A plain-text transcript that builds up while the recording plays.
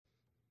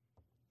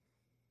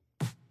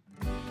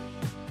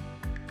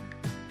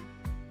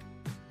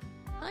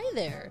Hi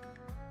there,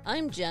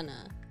 I'm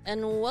Jenna,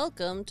 and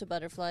welcome to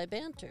Butterfly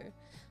Banter.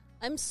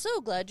 I'm so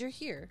glad you're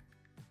here.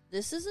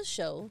 This is a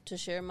show to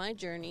share my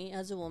journey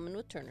as a woman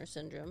with Turner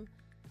Syndrome,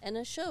 and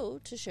a show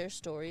to share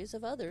stories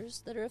of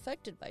others that are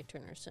affected by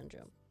Turner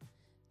Syndrome.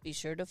 Be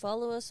sure to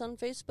follow us on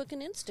Facebook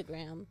and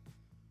Instagram.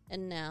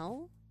 And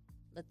now,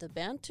 let the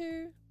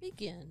banter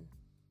begin.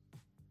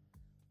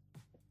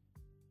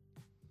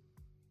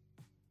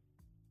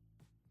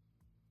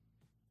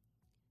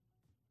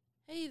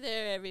 Hey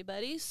there,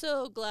 everybody.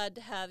 So glad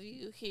to have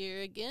you here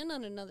again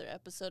on another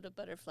episode of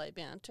Butterfly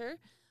Banter.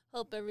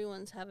 Hope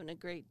everyone's having a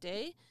great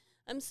day.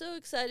 I'm so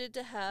excited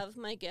to have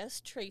my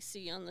guest,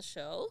 Tracy, on the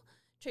show.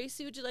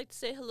 Tracy, would you like to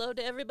say hello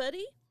to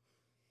everybody?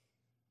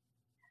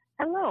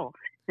 Hello.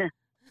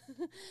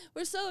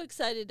 We're so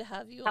excited to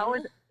have you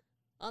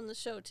on the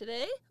show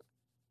today.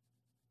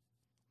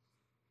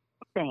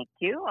 Thank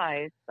you.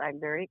 I'm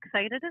very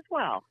excited as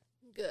well.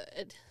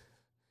 Good.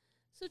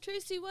 So,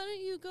 Tracy, why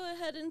don't you go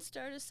ahead and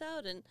start us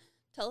out and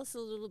tell us a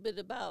little bit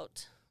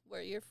about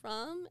where you're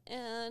from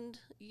and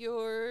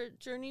your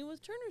journey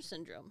with Turner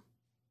Syndrome.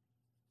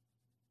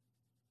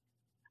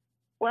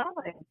 Well,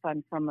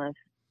 I'm from a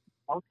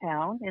small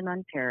town in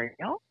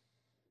Ontario.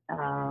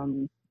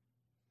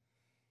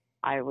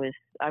 I was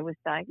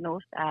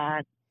diagnosed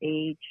at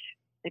age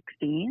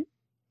 16.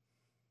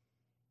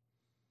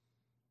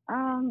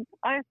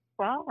 I've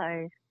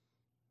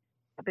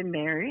been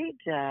married,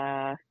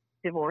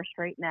 divorced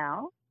right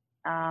now.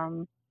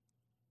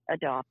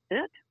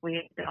 Adopted.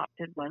 We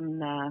adopted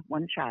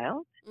one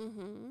child.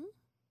 Mm-hmm.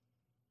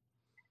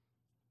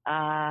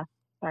 Try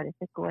to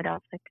think what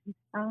else I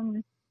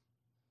can.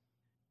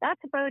 That's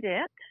about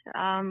it.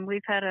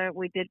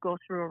 We did go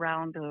through a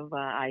round of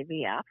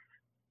IVF,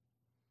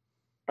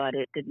 but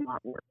it did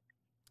not work.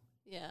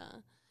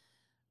 Yeah,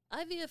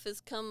 IVF has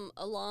come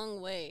a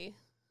long way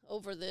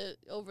over the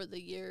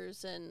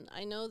years, and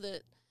I know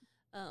that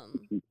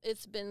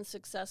it's been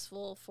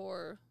successful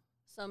for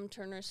some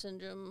Turner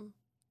Syndrome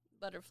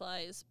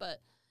butterflies,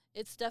 but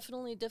it's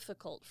definitely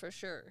difficult for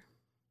sure.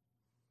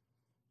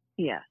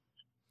 Yes.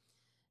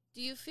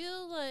 Do you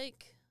feel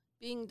like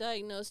being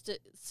diagnosed at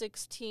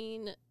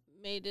 16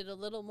 made it a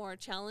little more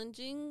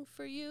challenging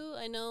for you?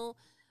 I know,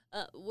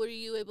 were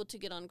you able to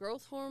get on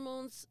growth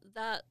hormones?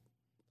 That,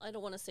 I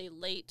don't want to say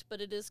late, but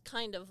it is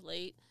kind of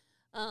late,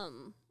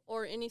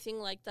 or anything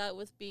like that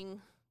with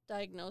being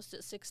diagnosed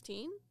at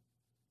 16?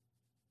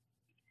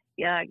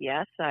 Yeah,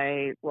 yes.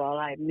 I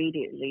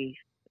immediately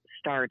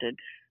started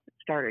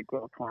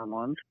growth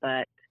hormones,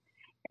 but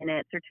in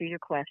answer to your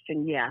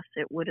question, yes,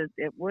 it would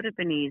have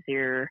been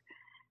easier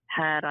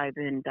had I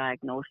been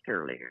diagnosed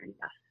earlier.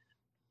 Yes.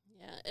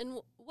 Yeah, and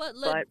what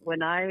led? But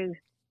when I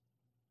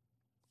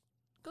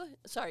go ahead.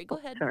 Sorry, go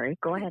ahead. Sorry,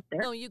 go ahead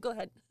there. No, you go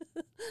ahead.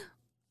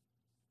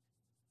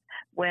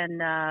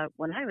 When I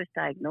was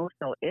diagnosed,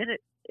 though, it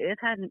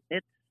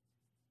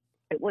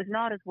was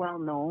not as well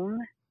known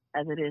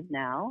as it is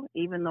now,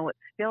 even though it's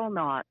still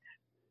not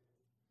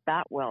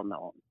that well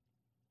known.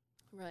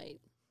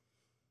 Right.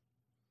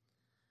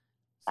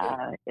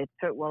 It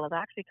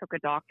actually took a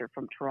doctor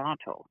from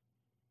Toronto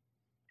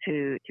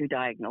to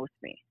diagnose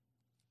me.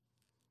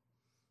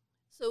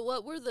 So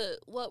what were the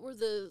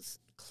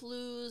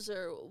clues,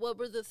 or what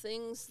were the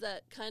things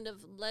that kind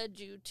of led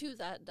you to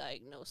that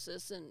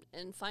diagnosis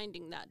and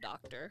finding that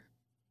doctor?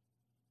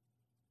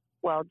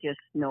 Well, just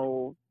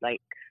no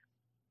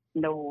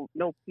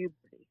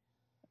puberty,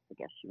 I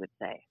guess you would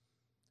say.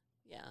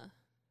 Yeah,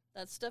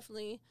 that's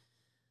definitely.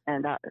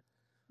 And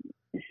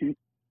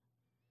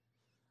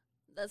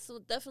that's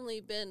definitely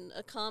been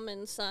a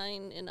common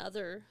sign in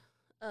other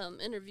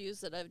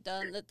interviews that I've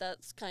done,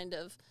 that's kind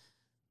of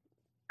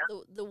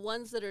the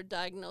ones that are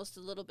diagnosed a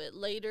little bit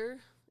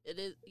later.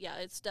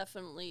 It's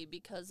definitely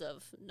because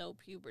of no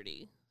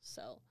puberty.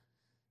 So,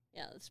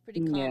 yeah, that's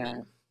pretty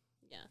common.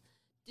 Yeah.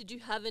 Did you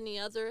have any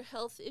other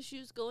health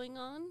issues going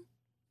on?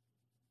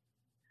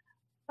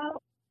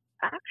 Well,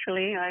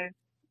 actually,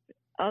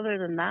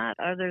 other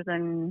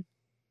than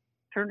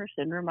Turner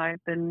Syndrome,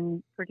 I've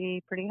been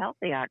pretty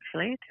healthy,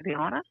 actually, to be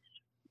honest.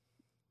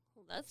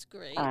 Well, that's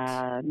great.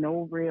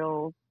 No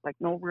real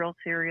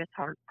serious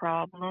heart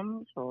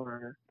problems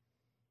or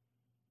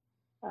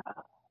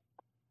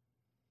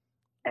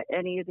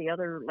any of the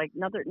other,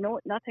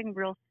 nothing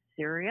real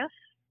serious.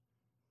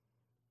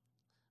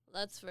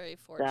 That's very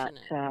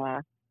fortunate.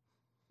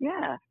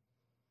 Yeah.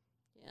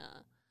 Yeah.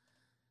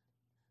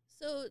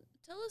 So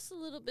tell us a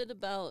little bit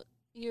about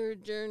your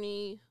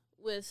journey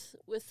with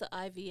the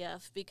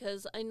IVF,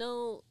 because I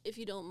know, if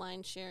you don't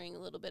mind sharing a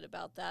little bit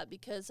about that,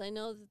 because I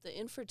know that the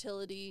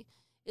infertility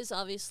is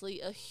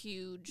obviously a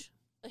huge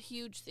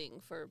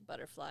thing for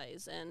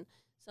butterflies and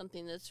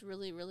something that's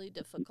really, really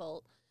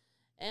difficult.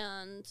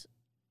 And,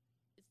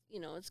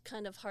 it's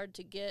kind of hard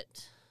to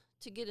get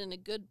in a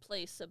good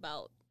place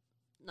about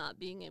not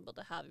being able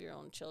to have your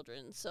own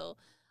children. So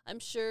I'm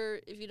sure,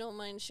 if you don't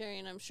mind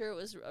sharing, I'm sure it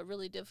was a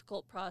really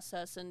difficult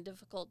process and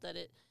difficult that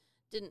it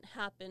didn't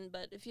happen.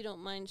 But if you don't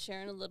mind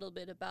sharing a little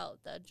bit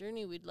about that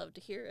journey, we'd love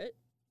to hear it.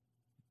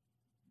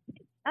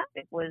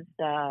 It was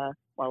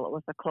well, it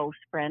was a close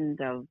friend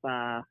of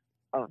my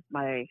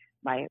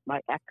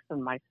ex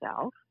and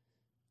myself,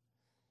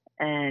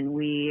 and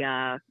we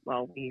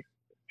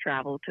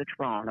traveled to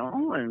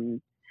Toronto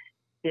and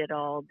did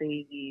all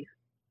the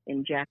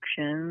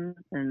injections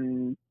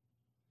and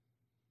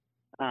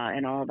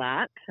all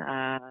that.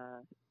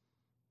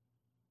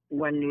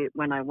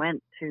 When I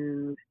went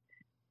to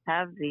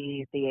have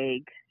the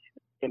egg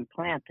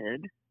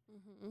implanted,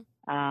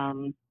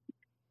 Mm-hmm.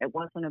 it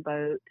wasn't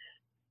about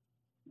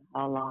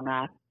how long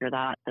after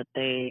that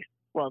they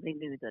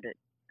knew that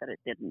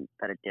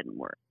it didn't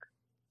work.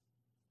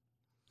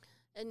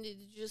 And did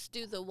you just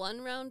do the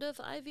one round of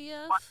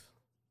IVF?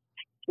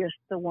 Just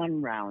the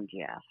one round,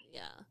 yes,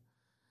 Yeah.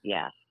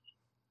 yes,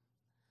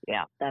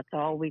 yeah. That's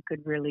all we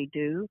could really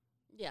do.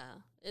 Yeah.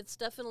 It's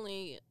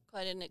definitely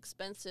quite an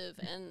expensive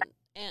and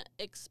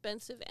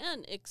extensive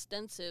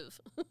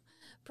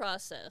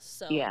process.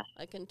 So Yes.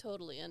 I can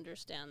totally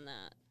understand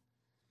that.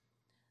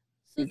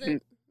 So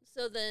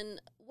Hmm. then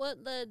what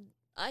led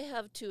I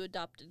have two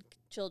adopted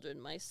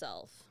children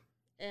myself,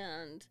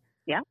 and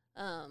Yeah.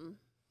 um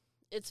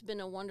it's been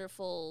a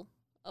wonderful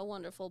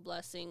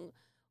blessing.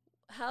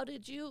 How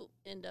did you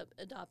end up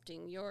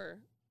adopting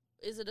your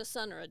is it a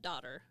son or a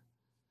daughter?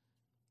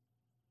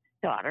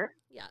 Daughter.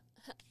 Yeah.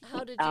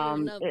 How did you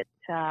end up It.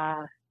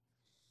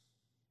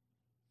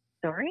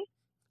 Sorry.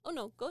 Oh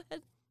no, go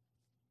ahead.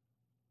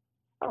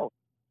 Oh,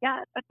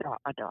 yeah,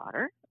 a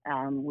daughter.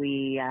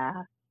 We.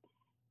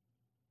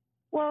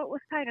 Well, it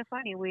was kind of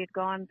funny. We had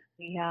gone.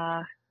 We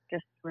had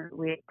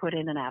put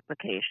in an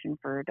application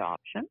for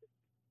adoption.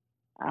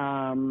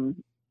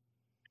 Um,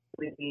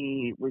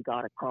 we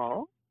got a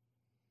call,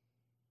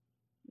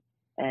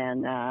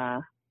 and I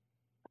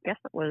guess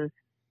it was,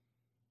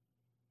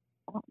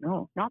 I don't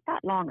know, not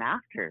that long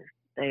after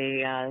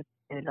they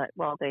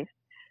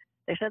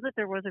said that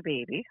there was a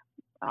baby,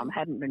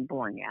 hadn't been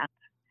born yet.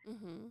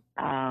 Mhm.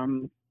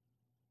 Um,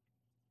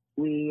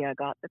 we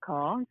got the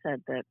call and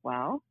said that,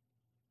 well,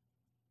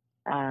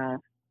 uh,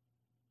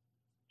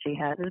 she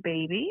had a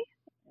baby.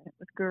 It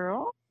was a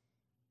girl.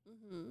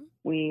 Mhm.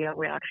 We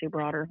actually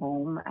brought her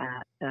home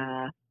at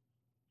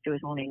she was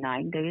only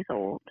 9 days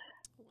old.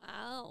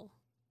 Wow.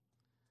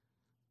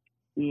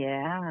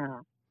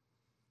 Yeah.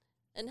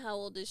 And how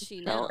old is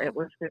she So it now?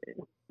 was.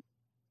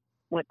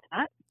 What's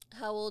that?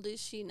 How old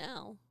is she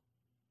now?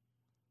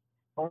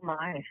 Oh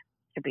my,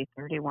 to be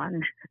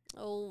 31.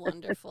 Oh,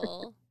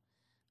 wonderful.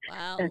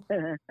 Wow.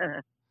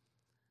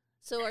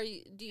 So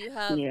do you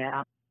have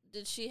Yeah.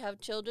 did she have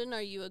children?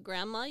 Are you a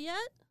grandma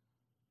yet?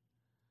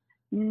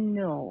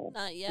 No.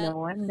 Not yet.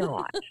 No, I'm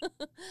not.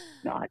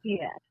 Not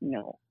yet.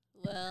 No.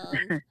 Well,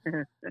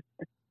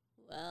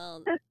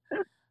 well,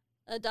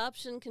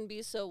 adoption can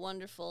be so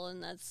wonderful,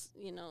 and that's,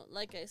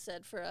 like I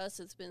said, for us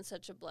it's been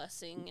such a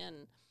blessing.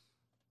 And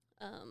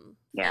um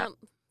Yeah. fam-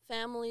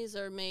 families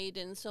are made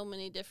in so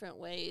many different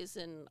ways,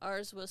 and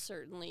ours was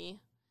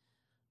certainly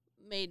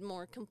made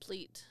more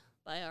complete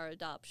by our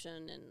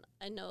adoption. And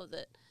I know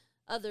that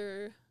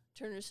other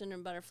Turner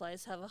syndrome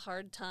butterflies have a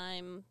hard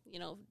time,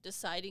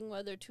 deciding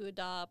whether to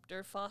adopt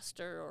or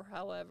foster or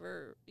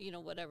however,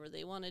 whatever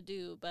they want to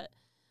do. But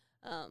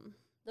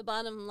the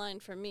bottom line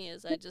for me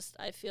is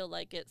I feel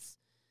like it's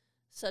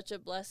such a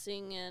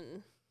blessing,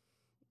 and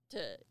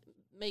to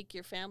make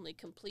your family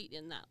complete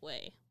in that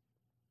way.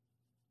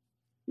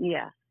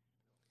 Yeah.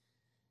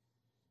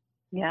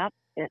 Yeah.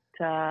 It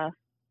a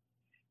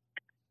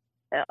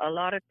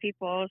lot of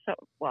people also,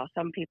 well,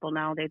 some people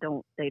now they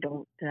didn't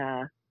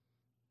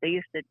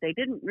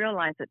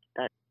realize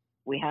that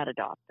we had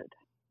adopted.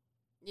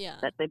 Yeah.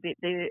 That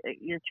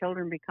your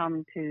children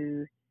become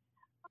to,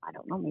 I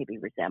don't know, maybe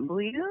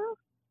resemble you.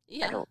 I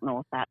Yeah. don't know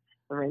if that's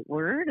the right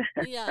word.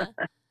 Yeah.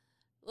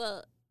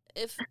 Well,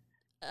 if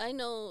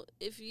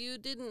you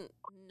didn't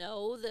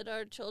know that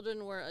our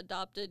children were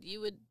adopted,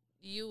 you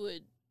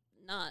would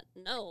not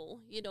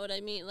know. You know what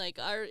I mean? Like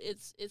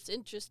it's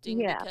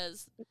interesting Yeah.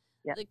 because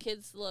Yeah. the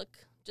kids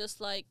look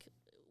just like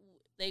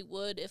they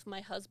would if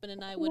my husband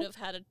and I would have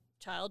had a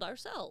child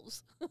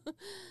ourselves.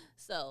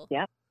 So,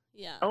 Yeah.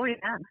 yeah. Oh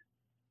yeah.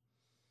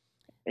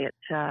 It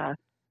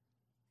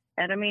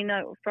and I mean,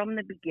 from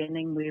the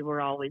beginning, we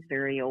were always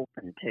very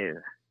open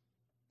to,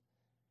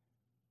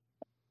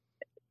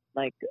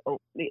 like,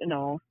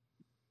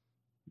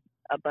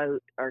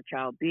 about our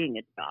child being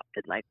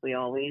adopted. Like, we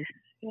always,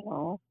 you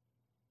know,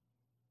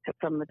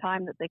 from the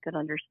time that they could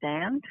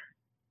understand,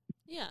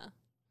 Yeah.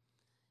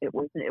 it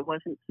was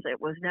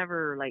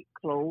never like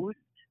closed,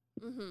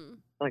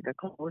 Mhm. like a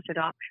closed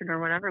adoption or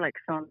whatever. Like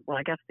some, well,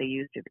 I guess they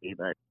used to be,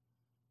 but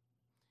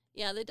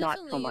Yeah, they not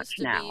so definitely much used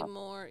to be now.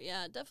 more,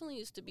 yeah, definitely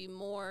used to be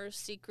more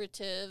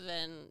secretive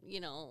and,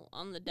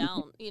 on the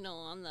down,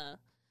 on the,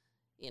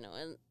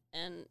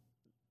 and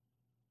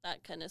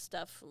that kind of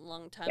stuff a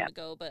long time Yeah.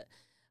 ago. But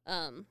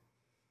um,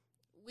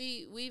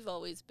 we've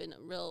always been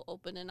real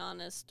open and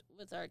honest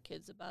with our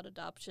kids about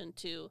adoption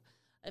too.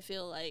 I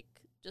feel like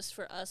just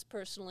for us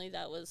personally,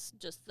 that was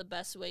just the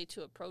best way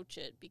to approach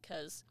it,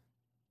 because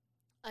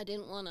I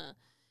didn't want to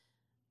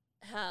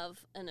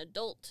have an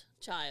adult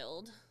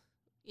child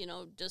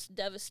just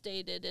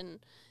devastated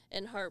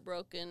and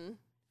heartbroken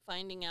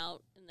finding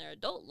out in their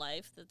adult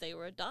life that they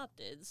were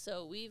adopted.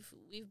 So we've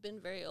been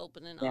very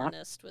open and Yeah.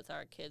 honest with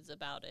our kids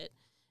about it.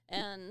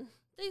 And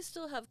they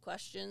still have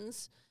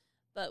questions,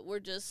 but we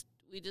just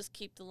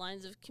keep the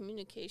lines of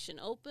communication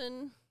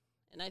open,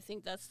 and I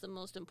think that's the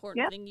most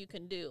important Yep. thing you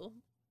can do.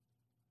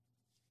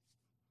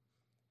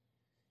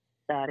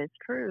 That is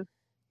true.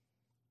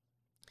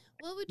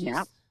 What would you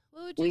Yeah.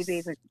 what would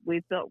you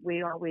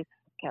We always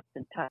kept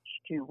in touch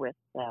too with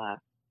her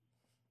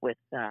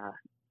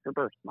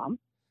birth mom.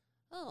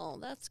 Oh,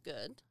 that's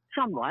good.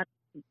 Somewhat.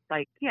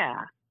 Like,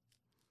 yeah.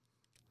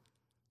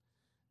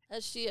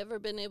 Has she ever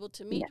been able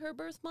to Yeah. meet her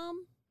birth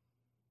mom?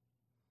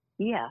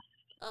 Yes.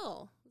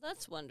 Oh,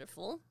 that's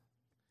wonderful.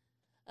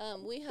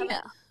 We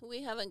Yeah.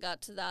 haven't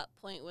got to that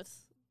point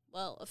with,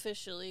 well,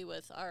 officially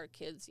with our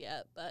kids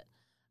yet, but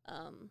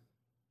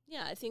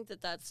yeah, I think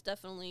that that's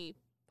definitely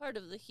part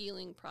of the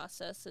healing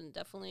process, and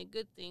definitely a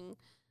good thing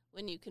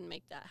when you can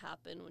make that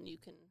happen, when you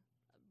can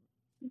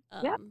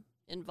Yep.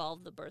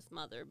 involve the birth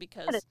mother, That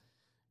because is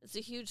it's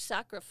a huge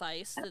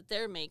sacrifice that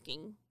they're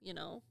making.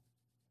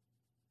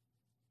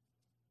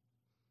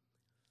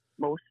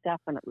 most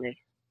definitely.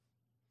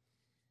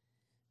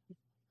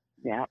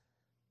 Yeah.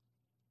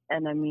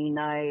 And I mean,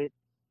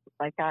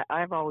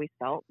 I've always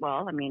felt,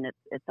 well, I mean,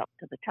 it's up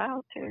to the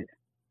child too.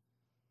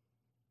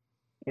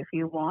 If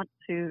you want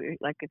to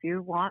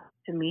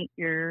meet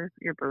your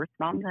birth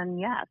mom, then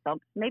yeah.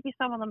 Maybe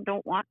some of them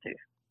don't want to.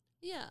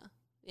 Yeah,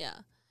 yeah.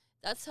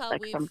 That's how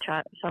Like we've some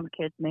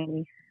kids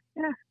maybe.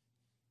 Yeah.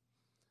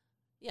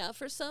 Yeah,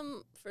 for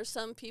some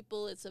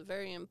people it's a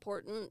very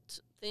important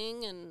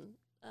thing, and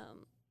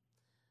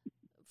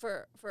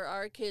for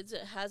our kids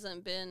it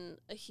hasn't been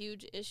a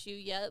huge issue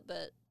yet,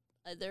 but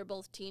they're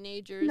both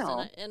teenagers,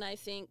 and No. I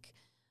think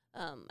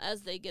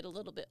as they get a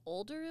little bit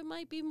older, it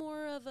might be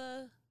more of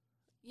a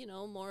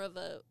more of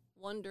a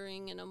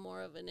wondering and a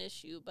more of an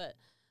issue, but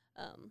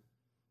um,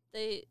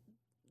 they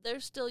they're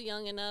still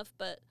young enough,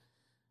 but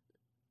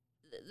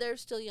they're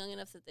still young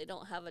enough that they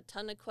don't have a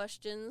ton of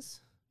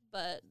questions,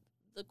 but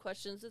the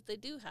questions that they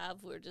do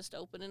have, we're just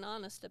open and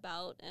honest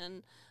about,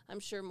 and I'm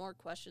sure more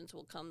questions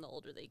will come the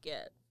older they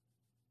get.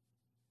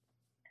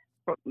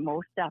 But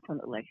most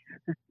definitely.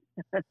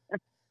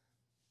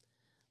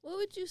 What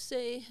would you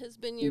say has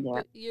been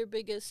Yeah. your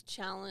biggest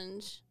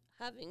challenge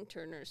having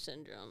Turner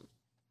syndrome?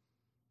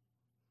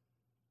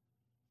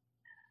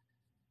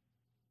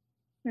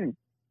 Hmm.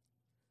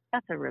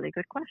 That's a really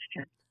good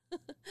question.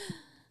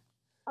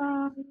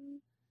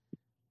 Um.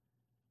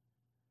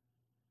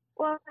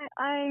 Well,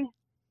 I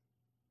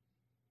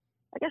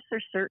guess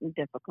there's certain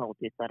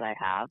difficulties that I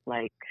have.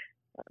 Like,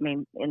 I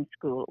mean, in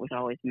school it was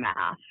always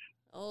math.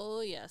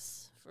 Oh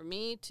yes, for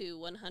me too,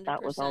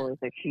 That was 100%. always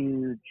a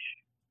huge,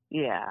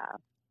 yeah.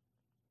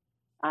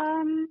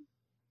 Um,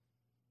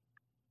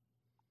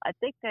 I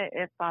think that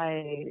if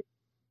I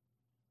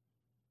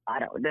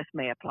don't, this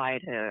may apply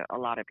to a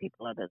lot of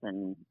people other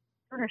than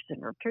Turner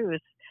syndrome too,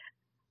 is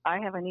I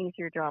have an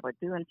easier job of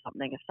doing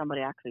something if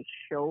somebody actually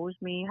shows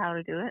me how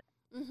to do it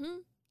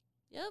Mhm.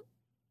 Yep.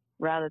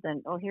 rather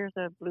than, oh, here's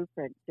a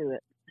blueprint, do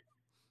it.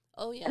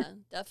 Oh yeah,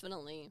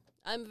 definitely.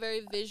 I'm very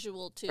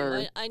visual too.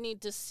 Or, I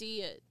need to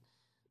see it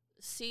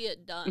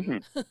done.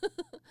 mhm,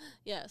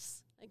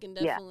 Yes, I can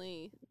yeah,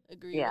 definitely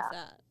agree with yeah,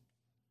 that.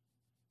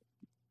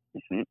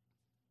 mhm,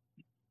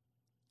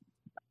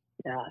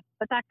 yeah.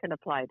 But that can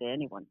apply to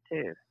anyone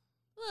too.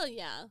 Well,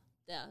 yeah,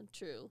 yeah,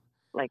 true.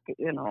 Like,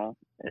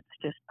 it's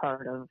just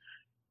part of,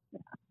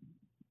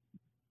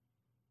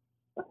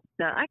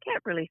 now, I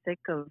can't really think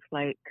of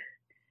like,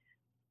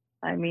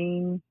 I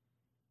mean,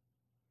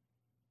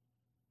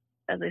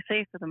 as I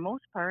say, for the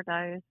most part,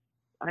 I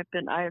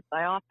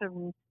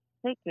often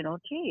think,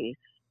 geez,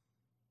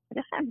 I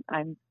guess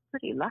I'm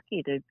pretty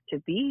lucky to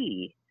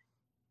be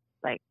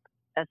like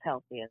as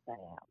healthy as I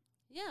am.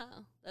 Yeah,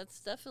 that's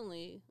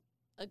definitely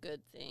a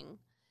good thing.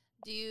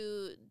 Do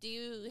you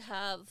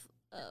have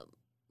um,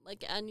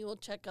 like annual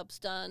checkups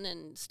done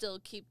and still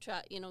keep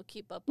track,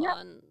 keep up Yep.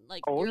 on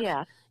like Oh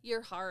yeah.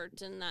 your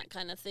heart and that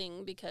kind of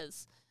thing,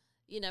 because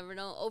you never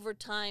know, over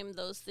time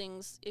those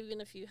things,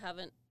 even if you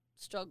haven't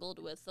struggled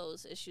with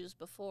those issues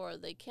before,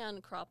 they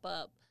can crop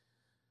up.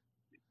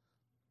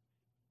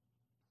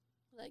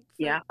 Like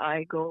for Yeah,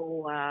 I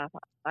go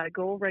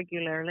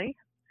regularly.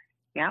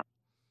 Yeah.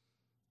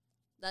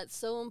 That's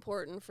so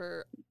important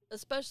for,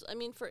 especially, I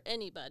mean, for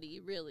anybody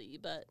really,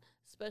 but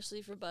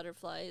especially for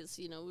butterflies.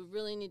 We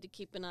really need to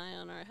keep an eye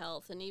on our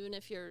health, and even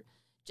if you're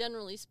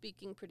generally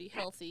speaking pretty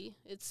healthy,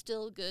 it's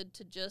still good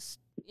to just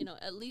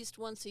at least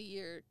once a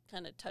year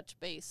kind of touch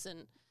base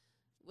and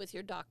with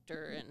your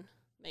doctor and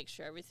make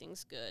sure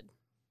everything's good.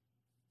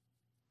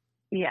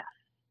 Yeah.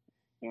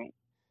 Yeah.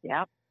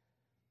 Yeah.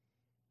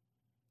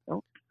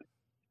 Oh,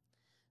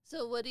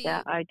 So what do yeah,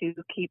 you I do.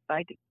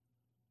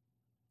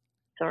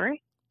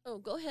 Sorry? oh,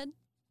 go ahead.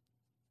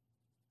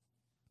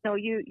 No,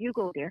 you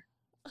go there.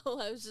 Oh,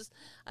 I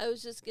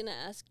was just gonna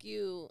ask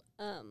you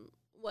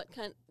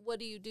what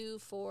do you do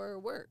for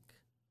work?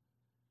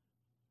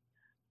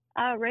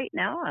 Right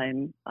now,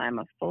 I'm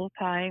a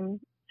full-time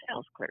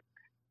sales clerk.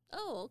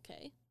 Oh,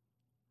 okay.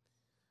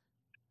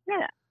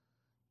 Yeah.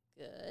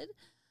 Good.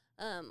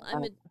 Uh,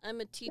 I'm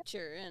a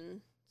teacher,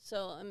 and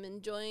so I'm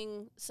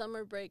enjoying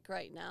summer break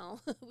right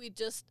now. We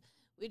just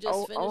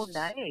oh, finished.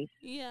 nice.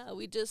 Yeah,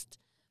 we just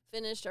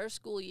finished our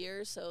school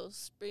year, so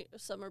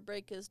summer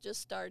break is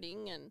just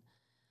starting, and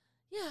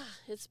yeah,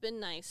 it's been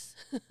nice.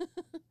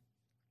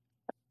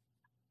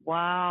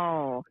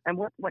 Wow. And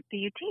what do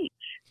you teach?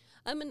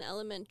 I'm an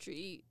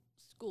elementary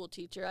school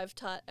teacher. I've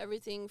taught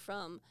everything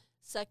from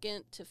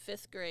second to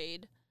fifth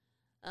grade.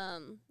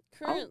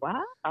 Oh, Current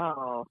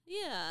wow.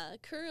 Yeah,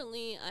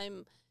 currently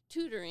I'm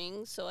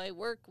tutoring, so I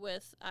work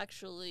with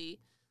actually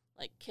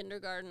like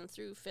kindergarten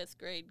through fifth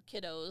grade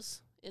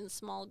kiddos in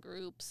small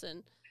groups,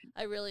 and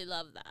I really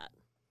love that.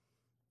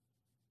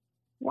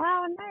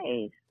 Wow,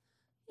 nice.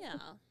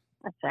 Yeah,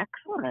 That's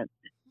excellent.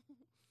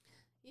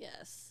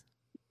 yes.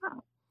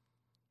 Wow.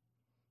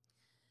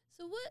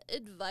 So, what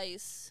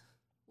advice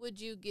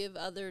would you give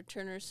other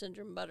Turner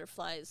syndrome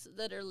butterflies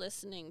that are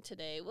listening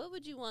today? What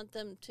would you want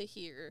them to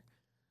hear?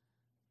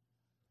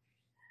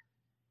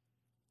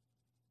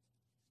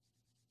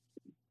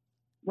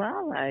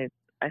 Well, I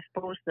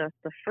suppose the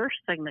first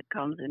thing that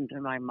comes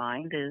into my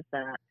mind is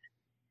that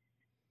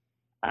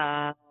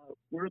uh,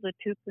 we're the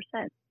 2%.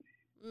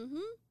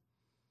 Mm-hmm.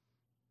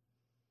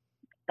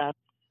 That's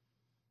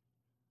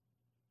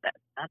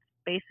that's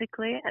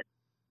basically it.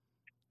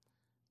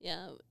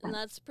 Yeah, and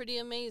that's pretty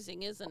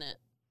amazing, isn't it?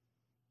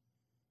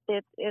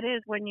 It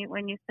is when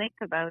you think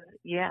about it.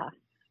 Yeah,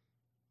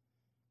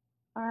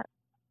 uh,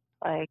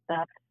 like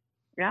that's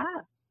yeah.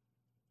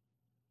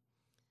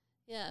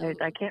 Yeah,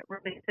 I can't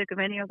really think of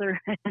any other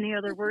any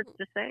other words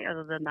to say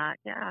other than that.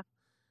 Yeah.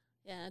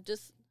 yeah.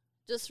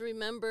 Just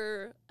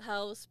remember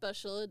how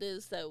special it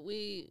is that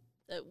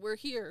we're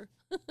here.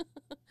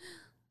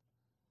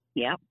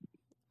 Yeah.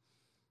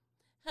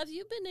 Have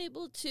you been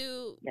able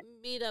to Yeah.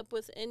 meet up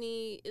with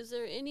any? Is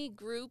there any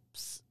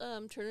groups,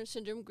 Turner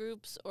syndrome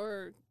groups,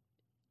 or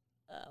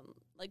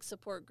like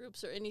support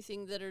groups, or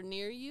anything that are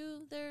near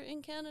you there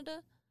in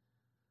Canada?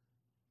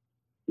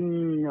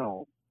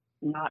 No,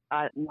 not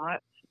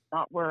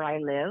where I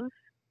live.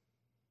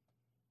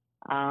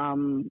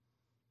 Um,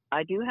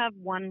 I do have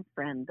one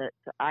friend that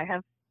I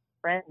have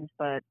friends,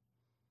 but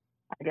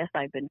I guess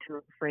I've been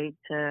too afraid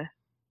to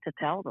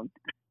tell them.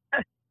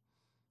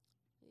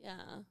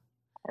 Yeah.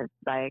 It's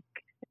like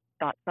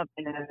not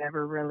something I've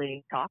ever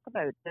really talked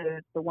about.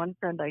 The one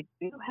friend I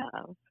do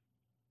have,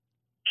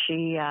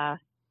 she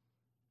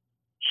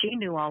she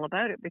knew all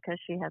about it because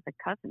she has a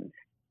cousin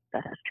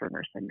that has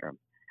Turner syndrome.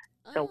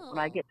 So when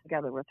I Oh, get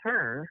together with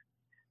her,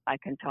 I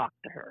can talk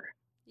to her.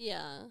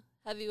 yeah.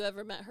 Have you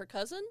ever met her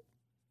cousin?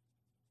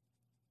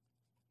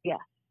 Yeah,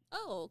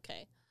 Oh,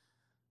 okay.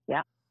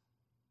 yeah,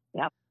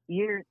 yeah.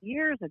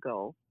 Years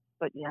ago,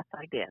 but yes,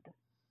 I did.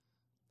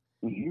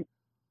 Hmm.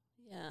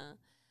 Yeah.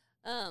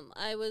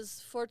 I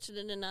was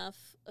fortunate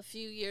enough a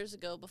few years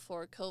ago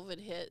before COVID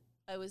hit.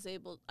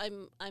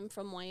 I'm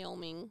from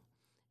Wyoming,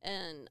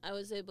 and I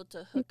was able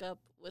to hook up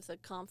with a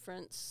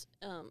conference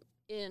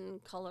in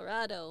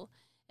Colorado,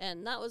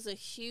 and that was a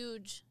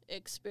huge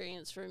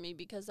experience for me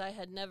because I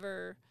had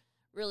never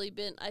really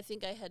been. I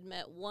think I had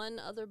met one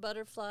other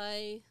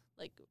butterfly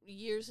like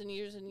years and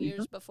years and Hmm.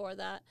 years before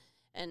that,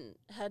 and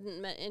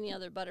hadn't met any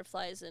other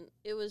butterflies, and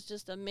it was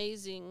just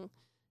amazing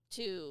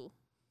to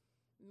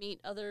meet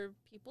other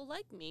people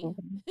like me.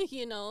 Hmm.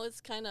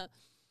 It's kind of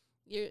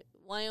your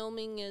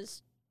Wyoming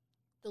is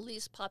the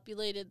least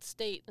populated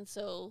state, and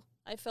so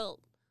I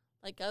felt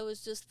like I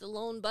was just the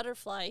lone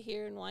butterfly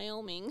here in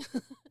Wyoming.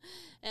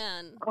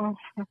 And Oh,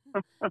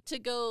 to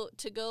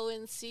go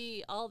and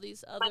see all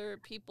these other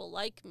people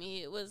like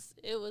me, it was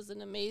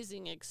an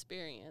amazing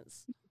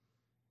experience.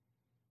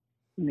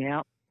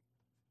 yeah,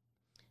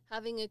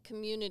 Having a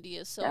community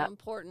is so yeah.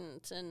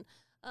 important, and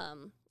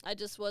I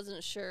just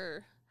wasn't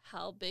sure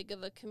how big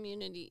of a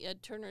community, a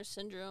Turner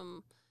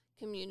syndrome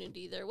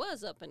community, there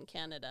was up in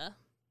Canada.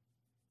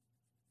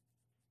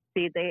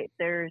 See,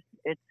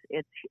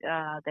 it's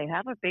they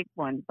have a big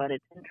one, but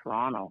it's in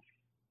Toronto.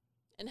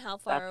 And how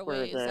That's far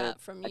where away is the that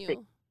from I think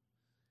you?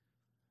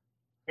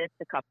 it's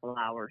a couple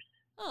hours.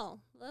 Oh,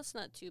 that's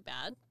not too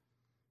bad.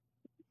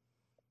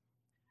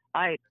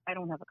 I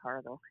don't have a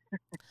car though,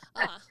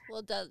 Ah,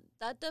 well, that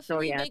so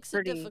definitely yeah, it's makes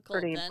it pretty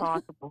difficult then.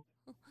 impossible.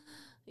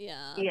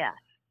 Yeah. Yes,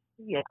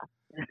 yeah,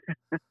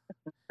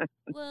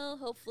 Well,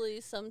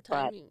 hopefully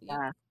sometime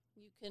but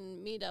you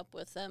can meet up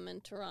with them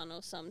in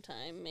Toronto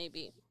sometime,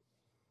 maybe.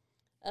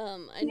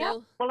 I yeah.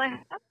 know. Well, I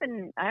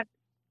have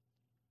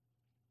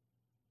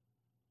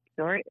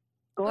sorry.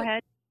 Go Oh,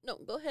 ahead. no,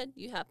 go ahead.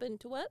 You happen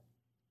to what?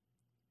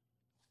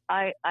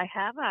 I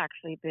have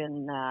actually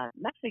been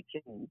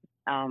messaging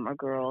a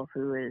girl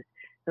who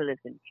lives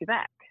in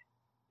Quebec,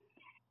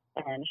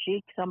 and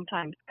she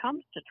sometimes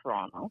comes to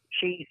Toronto.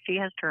 She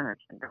has Turner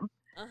syndrome,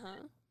 Uh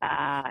huh.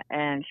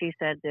 and she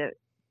said that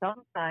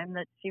sometime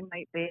that she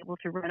might be able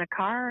to rent a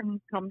car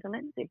and come to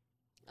Lindsay.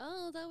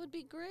 Oh, that would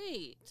be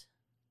great.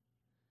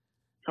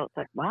 So it's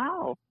like,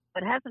 wow,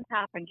 it hasn't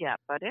happened yet,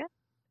 but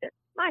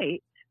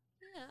might.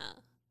 Yeah.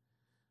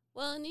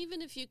 Well, and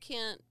even if you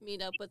can't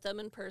meet up with them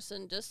in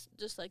person,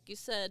 just like you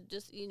said,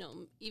 just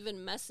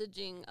even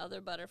messaging other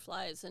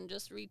butterflies and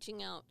just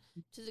reaching out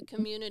to the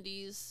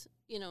communities,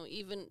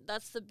 even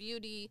that's the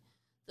beauty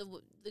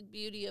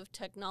of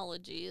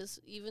technology is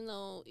even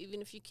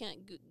if you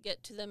can't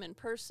get to them in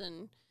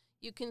person,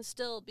 you can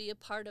still be a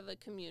part of a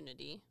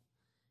community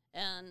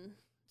and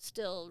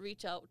still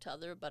reach out to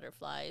other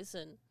butterflies,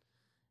 and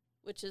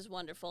which is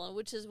wonderful, and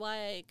which is why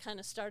I kind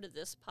of started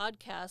this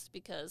podcast,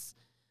 because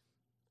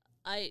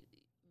I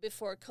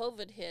before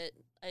COVID hit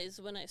is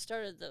when I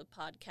started the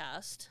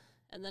podcast,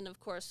 and then of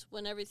course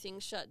when everything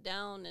shut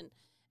down and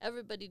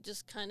everybody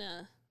just kind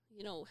of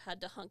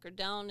had to hunker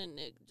down, and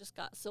it just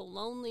got so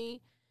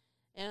lonely,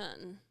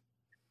 and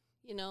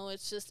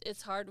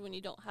it's hard when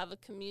you don't have a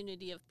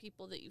community of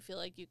people that you feel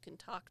like you can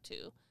talk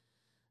to.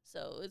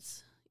 So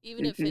it's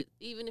even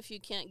if you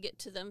can't get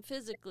to them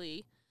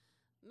physically,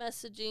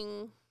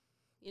 messaging,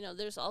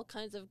 there's all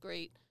kinds of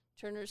great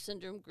Turner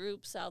syndrome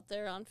groups out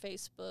there on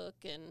Facebook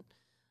and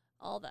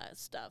all that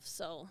stuff.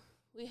 So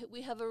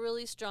we have a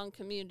really strong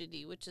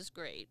community, which is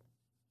great.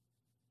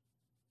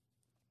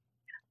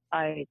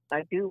 I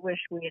do wish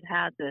we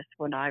had this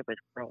when I was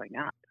growing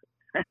up.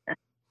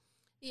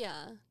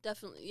 Yeah,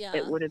 definitely. Yeah.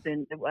 It would have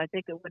been. I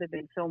think it would have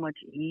been so much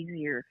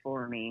easier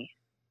for me.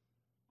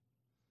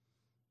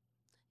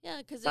 Yeah,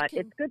 because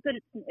it's good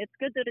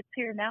that it's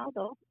here now,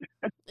 though.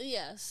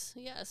 Yes,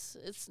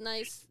 it's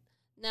nice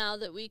now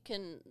that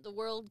the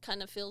world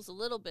kind of feels a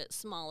little bit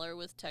smaller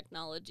with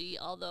technology,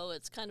 although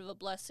it's kind of a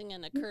blessing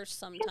and a curse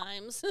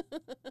sometimes.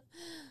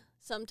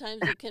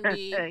 Sometimes it can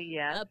be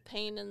a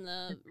pain in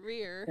the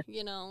rear,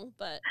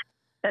 but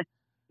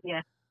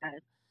yeah.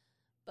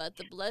 But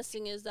the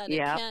blessing is that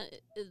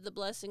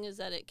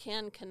it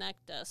can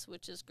connect us,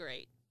 which is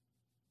great.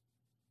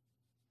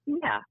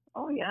 Yeah.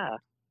 Oh yeah.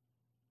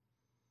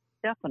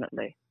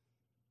 Definitely.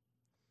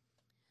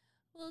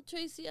 Well,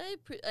 Tracy,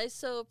 I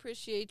so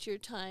appreciate your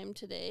time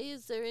today.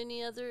 Is there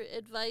any other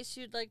advice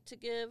you'd like to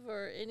give,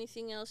 or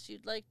anything else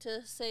you'd like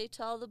to say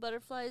to all the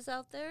butterflies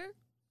out there?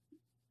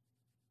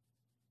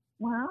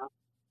 Well,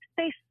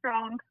 stay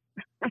strong.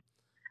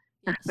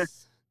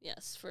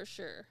 Yes, for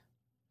sure.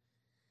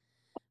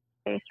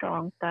 Stay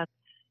strong. That's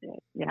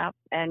it. Yeah,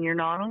 and you're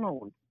not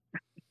alone.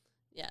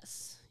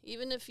 Yes,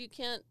 even if you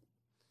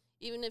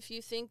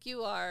think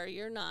you are,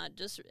 you're not.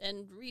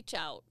 And reach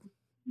out.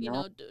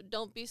 Nope.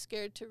 Don't be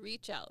scared to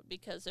reach out,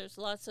 because there's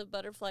lots of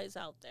butterflies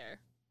out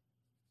there.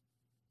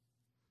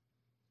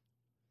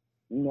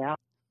 Yeah,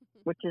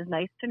 which is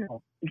nice to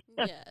know.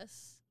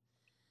 Yes.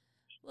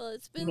 Well,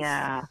 it's been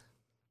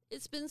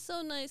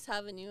so nice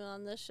having you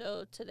on the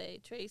show today,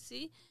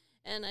 Tracy,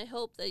 and I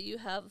hope that you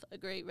have a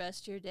great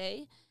rest of your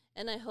day,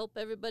 and I hope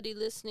everybody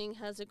listening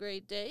has a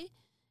great day,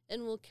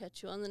 and we'll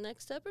catch you on the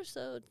next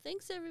episode.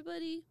 Thanks,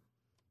 everybody.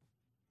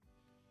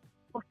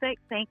 Well,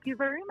 thank you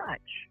very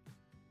much.